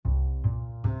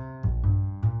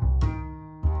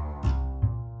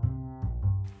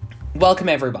Welcome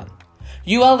everyone.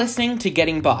 You are listening to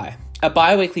Getting Bi, a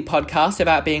bi-weekly podcast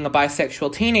about being a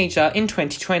bisexual teenager in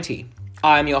 2020.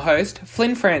 I'm your host,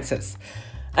 Flynn Francis,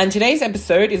 and today's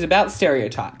episode is about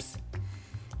stereotypes.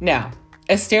 Now,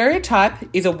 a stereotype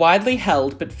is a widely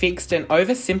held but fixed and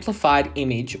oversimplified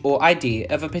image or idea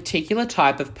of a particular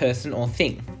type of person or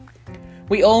thing.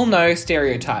 We all know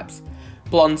stereotypes.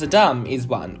 Blondes are dumb is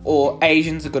one, or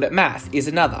Asians are good at math is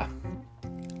another.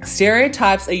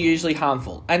 Stereotypes are usually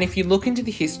harmful, and if you look into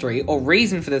the history or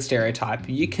reason for the stereotype,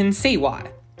 you can see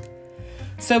why.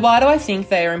 So why do I think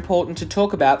they are important to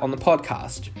talk about on the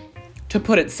podcast? To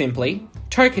put it simply,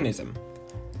 tokenism.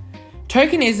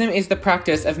 Tokenism is the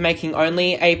practice of making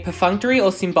only a perfunctory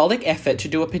or symbolic effort to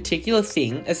do a particular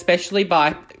thing, especially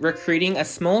by recruiting a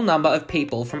small number of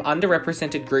people from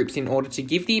underrepresented groups in order to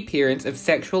give the appearance of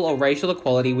sexual or racial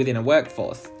equality within a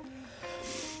workforce.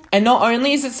 And not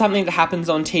only is it something that happens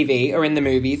on TV or in the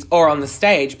movies or on the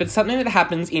stage, but something that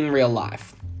happens in real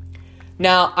life.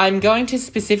 Now, I'm going to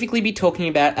specifically be talking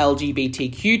about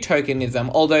LGBTQ tokenism,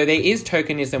 although there is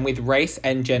tokenism with race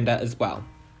and gender as well.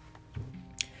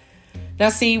 Now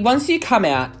see, once you come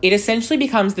out, it essentially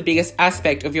becomes the biggest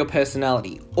aspect of your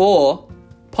personality, or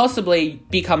possibly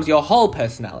becomes your whole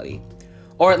personality,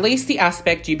 or at least the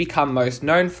aspect you become most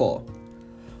known for.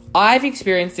 I've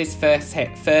experienced this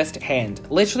firsthand,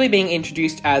 literally being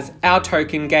introduced as our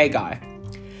token gay guy.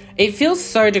 It feels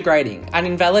so degrading and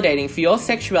invalidating for your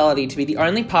sexuality to be the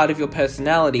only part of your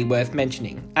personality worth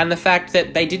mentioning, and the fact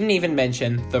that they didn't even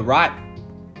mention the right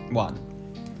one.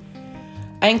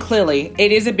 And clearly,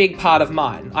 it is a big part of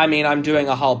mine. I mean, I'm doing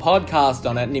a whole podcast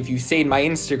on it, and if you've seen my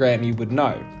Instagram, you would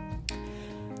know.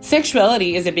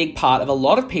 Sexuality is a big part of a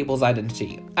lot of people's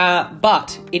identity,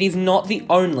 but it is not the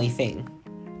only thing.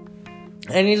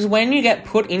 And it is when you get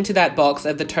put into that box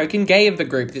of the token gay of the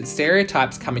group that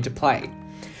stereotypes come into play.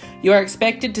 You are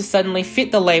expected to suddenly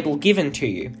fit the label given to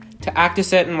you, to act a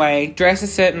certain way, dress a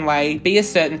certain way, be a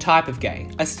certain type of gay,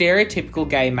 a stereotypical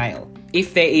gay male,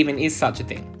 if there even is such a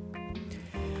thing.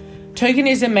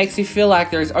 Tokenism makes you feel like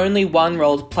there is only one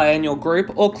role to play in your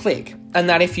group or clique, and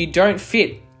that if you don't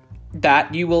fit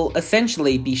that, you will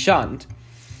essentially be shunned.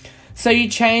 So you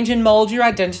change and mould your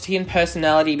identity and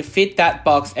personality to fit that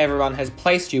box everyone has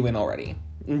placed you in already.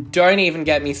 And don't even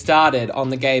get me started on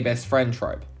the gay best friend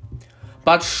trope.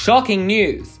 But shocking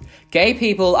news! Gay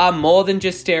people are more than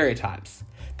just stereotypes.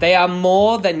 They are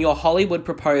more than your Hollywood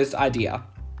proposed idea.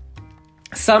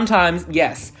 Sometimes,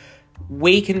 yes,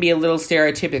 we can be a little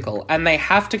stereotypical, and they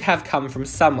have to have come from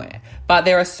somewhere. But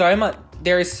there is so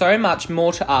much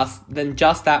more to us than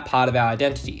just that part of our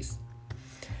identities.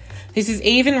 This is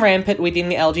even rampant within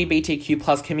the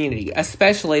LGBTQ+ community,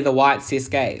 especially the white cis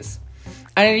gays.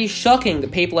 And it is shocking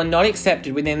that people are not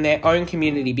accepted within their own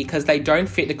community because they don't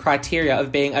fit the criteria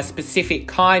of being a specific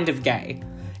kind of gay.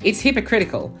 It's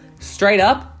hypocritical. Straight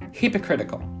up,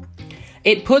 hypocritical.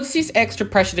 It puts this extra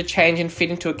pressure to change and fit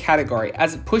into a category,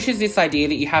 as it pushes this idea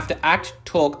that you have to act,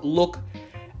 talk, look,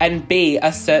 and be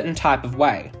a certain type of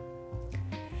way.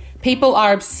 People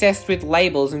are obsessed with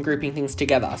labels and grouping things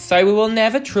together, so we will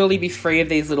never truly be free of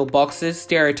these little boxes,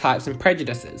 stereotypes, and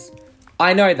prejudices.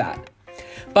 I know that.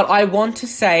 But I want to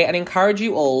say and encourage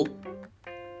you all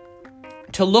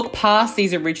to look past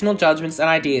these original judgments and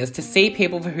ideas to see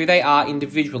people for who they are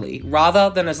individually,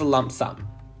 rather than as a lump sum.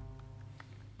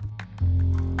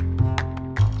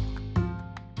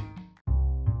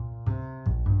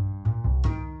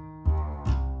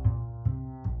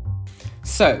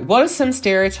 So, what are some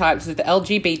stereotypes of the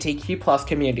LGBTQ+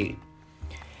 community?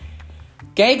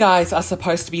 Gay guys are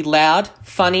supposed to be loud,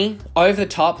 funny,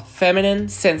 over-the-top, feminine,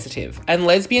 sensitive, and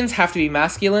lesbians have to be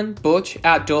masculine, butch,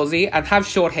 outdoorsy, and have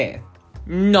short hair.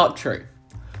 Not true.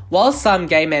 While some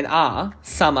gay men are,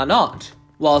 some are not.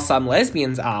 While some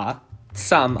lesbians are,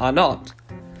 some are not.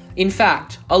 In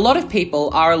fact, a lot of people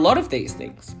are a lot of these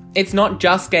things. It's not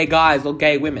just gay guys or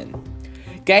gay women.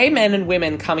 Gay men and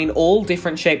women come in all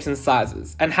different shapes and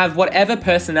sizes, and have whatever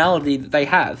personality that they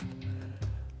have.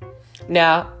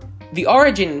 Now, the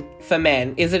origin for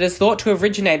men is it is thought to have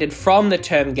originated from the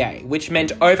term gay, which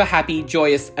meant over-happy,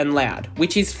 joyous, and loud,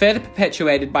 which is further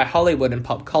perpetuated by Hollywood and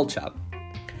pop culture.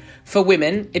 For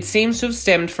women, it seems to have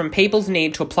stemmed from people's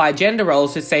need to apply gender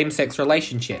roles to same-sex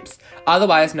relationships,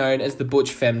 otherwise known as the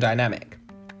butch-femme dynamic.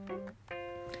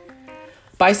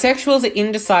 Bisexuals are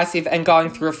indecisive and going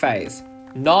through a phase.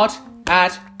 Not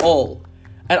at all.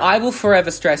 And I will forever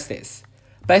stress this.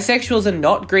 Bisexuals are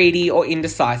not greedy or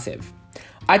indecisive.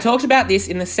 I talked about this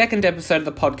in the second episode of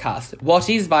the podcast, What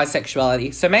is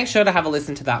Bisexuality? So make sure to have a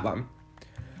listen to that one.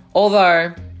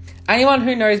 Although, anyone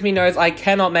who knows me knows I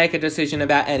cannot make a decision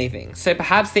about anything, so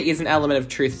perhaps there is an element of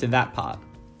truth to that part.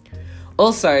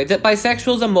 Also, that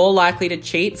bisexuals are more likely to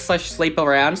cheat / sleep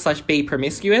around / be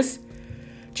promiscuous.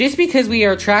 Just because we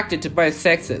are attracted to both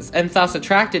sexes, and thus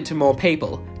attracted to more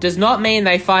people, does not mean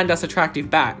they find us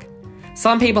attractive back.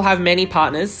 Some people have many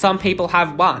partners, some people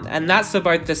have one, and that's for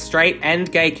both the straight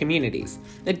and gay communities.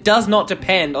 It does not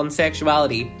depend on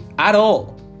sexuality at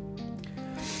all.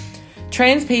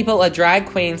 Trans people are drag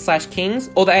queens / kings,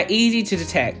 or they're easy to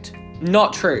detect.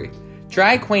 Not true.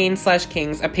 Drag queens /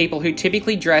 kings are people who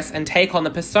typically dress and take on the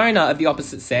persona of the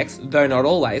opposite sex, though not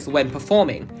always, when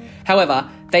performing. However,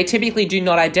 they typically do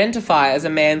not identify as a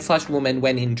man / woman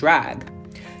when in drag.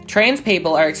 Trans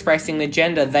people are expressing the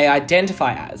gender they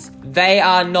identify as. They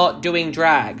are not doing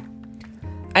drag.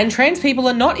 And trans people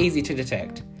are not easy to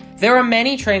detect. There are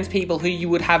many trans people who you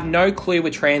would have no clue were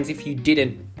trans if you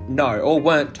didn't know or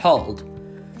weren't told.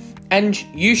 And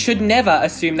you should never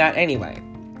assume that anyway.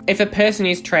 If a person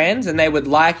is trans and they would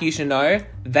like you to know,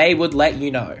 they would let you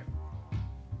know.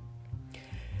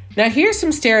 Now here's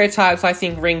some stereotypes I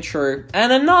think ring true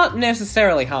and are not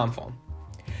necessarily harmful.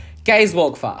 Gays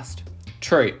walk fast.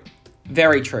 True.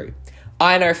 Very true.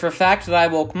 I know for a fact that I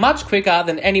walk much quicker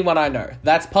than anyone I know.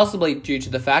 That's possibly due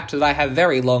to the fact that I have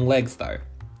very long legs though.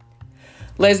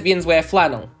 Lesbians wear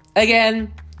flannel.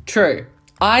 Again, true.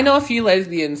 I know a few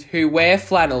lesbians who wear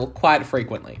flannel quite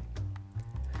frequently.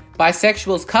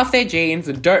 Bisexuals cuff their jeans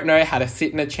and don't know how to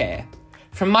sit in a chair.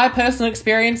 From my personal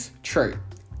experience, true.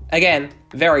 Again,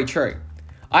 very true.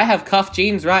 I have cuffed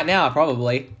jeans right now,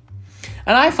 probably.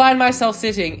 And I find myself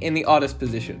sitting in the oddest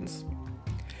positions.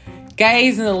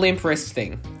 Gays and the limp wrist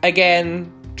thing.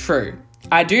 Again, true.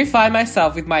 I do find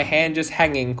myself with my hand just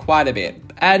hanging quite a bit,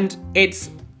 and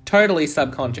it's totally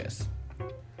subconscious.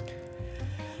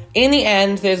 In the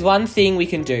end, there's one thing we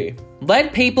can do.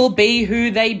 Let people be who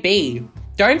they be.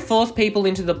 Don't force people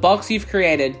into the box you've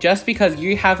created just because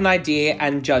you have an idea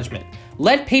and judgment.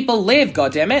 Let people live,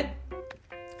 goddammit!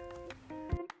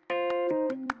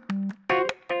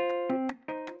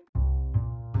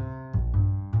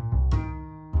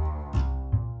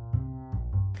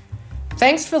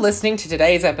 Thanks for listening to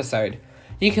today's episode.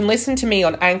 You can listen to me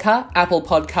on Anchor, Apple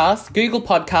Podcasts, Google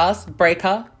Podcasts,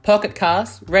 Breaker, Pocket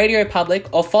Casts, Radio Public,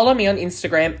 or follow me on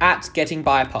Instagram at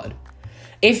GettingByPod.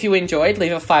 If you enjoyed,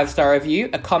 leave a 5-star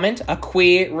review, a comment, a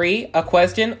query, a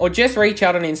question, or just reach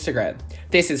out on Instagram.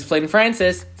 This is Flynn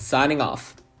Francis, signing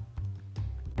off.